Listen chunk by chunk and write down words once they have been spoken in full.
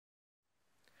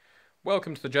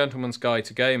Welcome to the Gentleman's Guide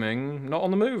to Gaming. Not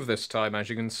on the move this time, as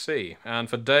you can see, and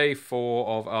for day 4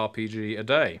 of RPG a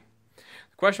Day.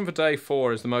 The question for day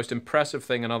 4 is the most impressive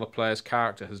thing another player's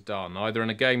character has done, either in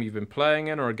a game you've been playing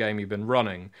in or a game you've been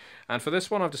running. And for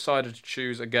this one, I've decided to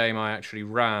choose a game I actually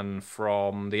ran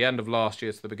from the end of last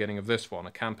year to the beginning of this one,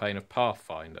 a campaign of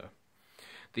Pathfinder.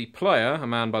 The player, a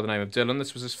man by the name of Dylan,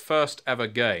 this was his first ever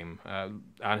game,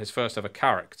 and his first ever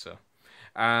character.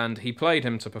 And he played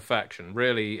him to perfection.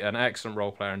 Really an excellent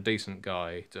role player and decent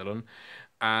guy, Dylan.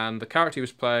 And the character he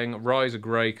was playing, Riser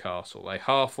Greycastle, a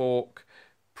half-orc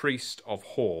priest of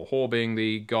Hor. Hor being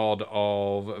the god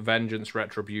of vengeance,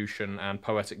 retribution, and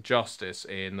poetic justice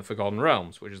in the Forgotten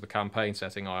Realms, which is the campaign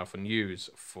setting I often use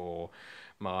for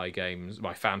my games,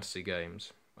 my fantasy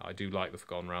games. I do like the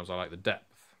Forgotten Realms. I like the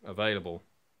depth available.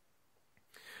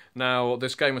 Now,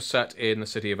 this game was set in the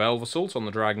city of Elversalt on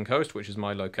the Dragon Coast, which is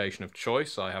my location of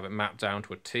choice. I have it mapped down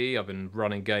to a T. I've been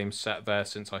running games set there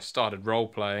since I started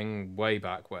role-playing way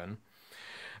back when.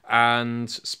 And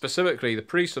specifically, the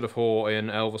priesthood of Hor in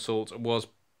Elversalt was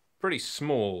pretty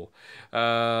small.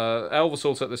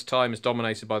 Elversalt at this time is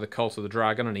dominated by the Cult of the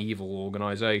Dragon, an evil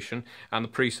organisation, and the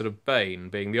priesthood of Bane,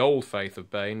 being the old faith of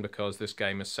Bane, because this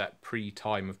game is set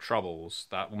pre-Time of Troubles.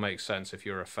 That will make sense if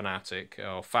you're a fanatic,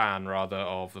 or fan rather,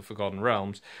 of the Forgotten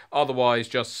Realms. Otherwise,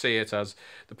 just see it as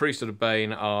the priesthood of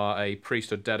Bane are a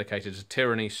priesthood dedicated to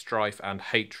tyranny, strife, and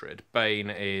hatred. Bane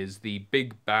is the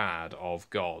big bad of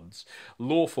gods,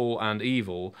 lawful and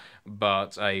evil,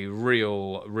 but a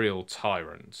real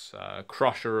tyrant.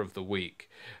 Crusher of the weak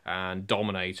and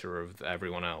dominator of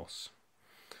everyone else.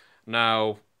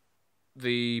 Now,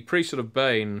 the priesthood of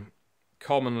Bane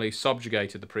commonly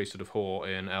subjugated the priesthood of Hor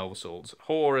in Elversalt.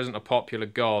 Hor isn't a popular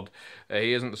god.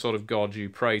 He isn't the sort of god you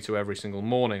pray to every single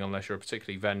morning unless you're a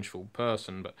particularly vengeful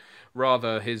person, but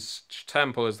rather his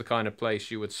temple is the kind of place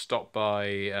you would stop by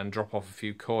and drop off a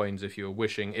few coins if you were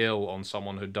wishing ill on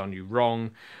someone who'd done you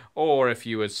wrong, or if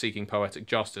you were seeking poetic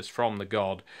justice from the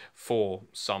god for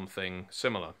something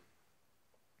similar.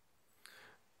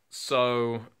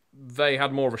 So they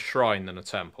had more of a shrine than a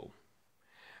temple.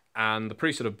 And the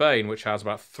priesthood of Bane, which has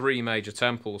about 3 major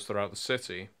temples throughout the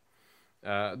city,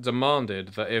 demanded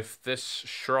that if this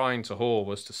shrine to Hor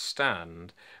was to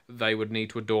stand, they would need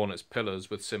to adorn its pillars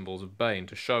with symbols of Bane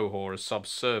to show Hor as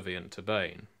subservient to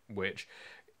Bane, which,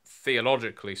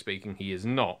 theologically speaking, he is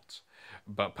not.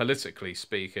 But politically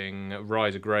speaking,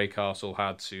 Riser Greycastle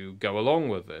had to go along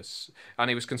with this, and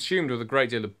he was consumed with a great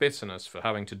deal of bitterness for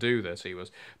having to do this. He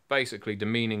was basically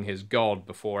demeaning his god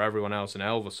before everyone else in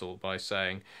Elversalt by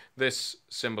saying, this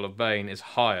symbol of Bane is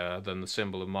higher than the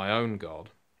symbol of my own god.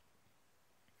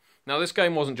 Now, this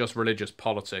game wasn't just religious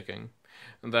politicking.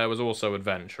 There was also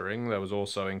adventuring, there was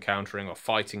also encountering or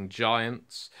fighting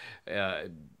giants,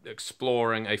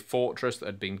 exploring a fortress that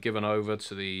had been given over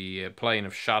to the plane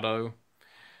of shadow.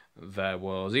 There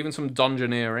was even some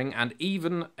dungeoneering and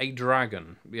even a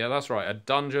dragon. Yeah, that's right, a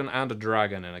dungeon and a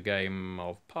dragon in a game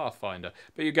of Pathfinder.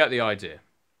 But you get the idea.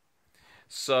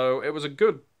 So it was a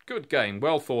good game,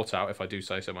 well thought out, if I do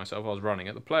say so myself. I was running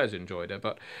it, the players enjoyed it.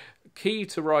 But key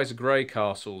to Riser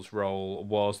Greycastle's role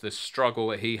was this struggle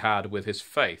that he had with his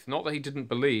faith. Not that he didn't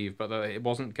believe, but that it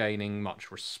wasn't gaining much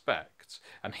respect.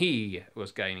 And he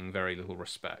was gaining very little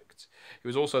respect. He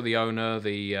was also the owner,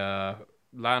 the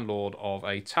landlord of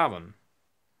a tavern,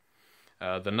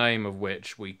 the name of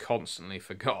which we constantly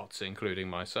forgot, including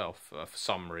myself, for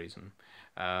some reason.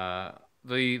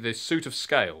 The Suit of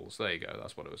Scales, there you go,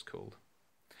 that's what it was called.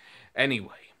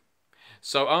 Anyway,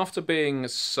 so after being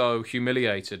so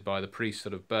humiliated by the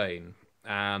priesthood of Bane,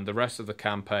 and the rest of the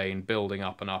campaign building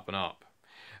up and up and up,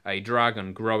 a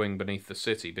dragon growing beneath the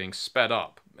city, being sped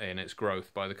up in its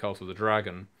growth by the Cult of the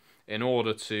Dragon, in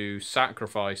order to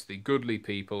sacrifice the goodly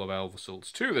people of Elversalt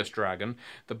to this dragon,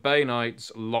 the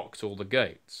Baneites locked all the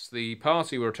gates. The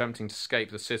party were attempting to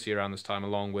escape the city around this time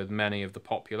along with many of the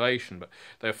population, but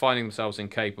they were finding themselves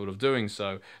incapable of doing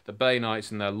so. The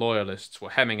Baneites and their loyalists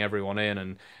were hemming everyone in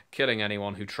and killing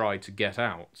anyone who tried to get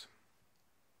out.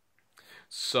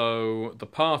 So the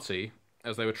party,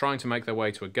 as they were trying to make their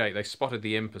way to a gate, they spotted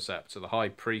the Imperceptor, the High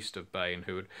Priest of Bane,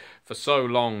 who had for so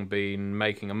long been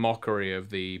making a mockery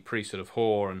of the priesthood of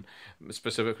Hor, and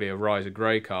specifically of Riser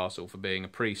Greycastle, for being a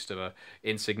priest of an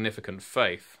insignificant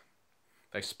faith.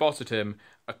 They spotted him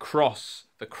across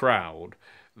the crowd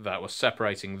that was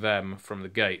separating them from the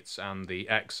gates and the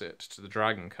exit to the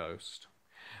Dragon Coast.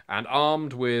 And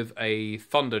armed with a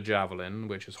thunder javelin,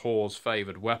 which is Hor's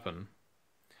favoured weapon,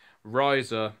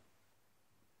 Riser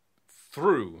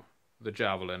threw the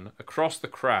javelin across the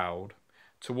crowd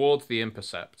towards the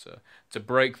Imperceptor to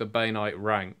break the Banite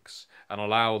ranks and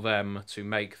allow them to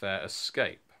make their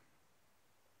escape.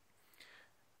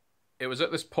 It was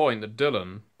at this point that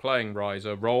Dylan, playing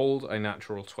Riser, rolled a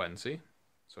natural 20,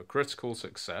 so a critical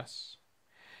success.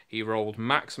 He rolled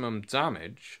maximum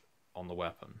damage on the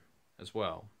weapon as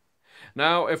well.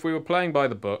 Now, if we were playing by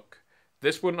the book,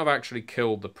 this wouldn't have actually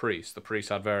killed the priest. The priest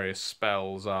had various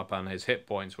spells up and his hit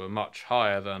points were much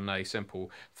higher than a simple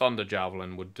thunder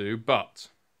javelin would do, but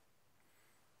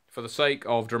for the sake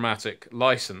of dramatic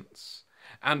license,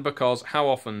 and because how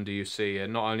often do you see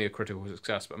not only a critical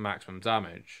success but maximum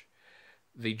damage,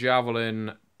 the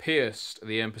javelin pierced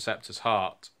the Imperceptor's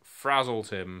heart, frazzled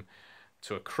him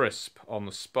to a crisp on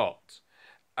the spot,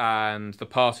 and the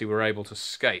party were able to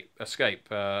escape,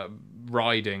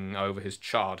 riding over his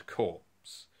charred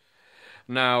corpse.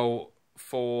 Now,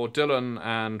 for Dylan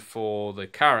and for the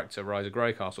character, Riser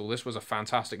Greycastle, this was a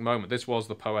fantastic moment. This was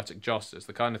the poetic justice,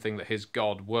 the kind of thing that his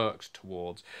god worked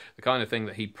towards, the kind of thing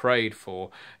that he prayed for.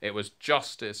 It was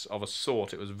justice of a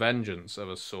sort, it was vengeance of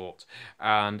a sort,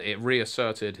 and it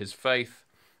reasserted his faith,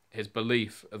 his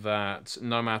belief that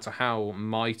no matter how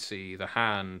mighty the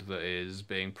hand that is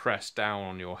being pressed down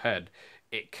on your head,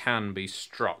 it can be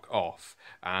struck off,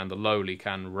 and the lowly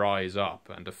can rise up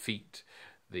and defeat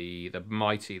the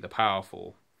mighty, the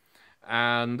powerful.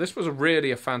 And this was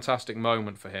really a fantastic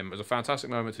moment for him. It was a fantastic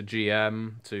moment to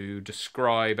GM, to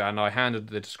describe, and I handed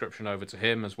the description over to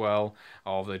him as well,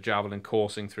 of the javelin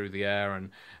coursing through the air and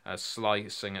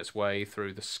slicing its way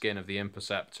through the skin of the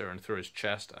Imperceptor and through his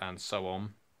chest and so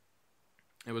on.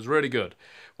 It was really good.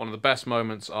 One of the best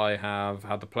moments I have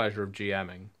had the pleasure of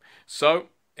GMing. So,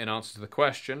 in answer to the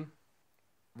question,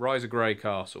 Riser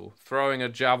Greycastle, throwing a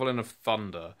javelin of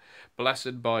thunder,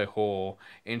 blessed by Hor,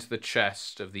 into the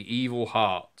chest of the evil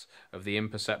heart of the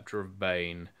Imperceptor of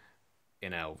Bane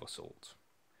in Elversalt.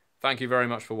 Thank you very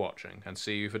much for watching, and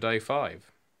see you for day 5.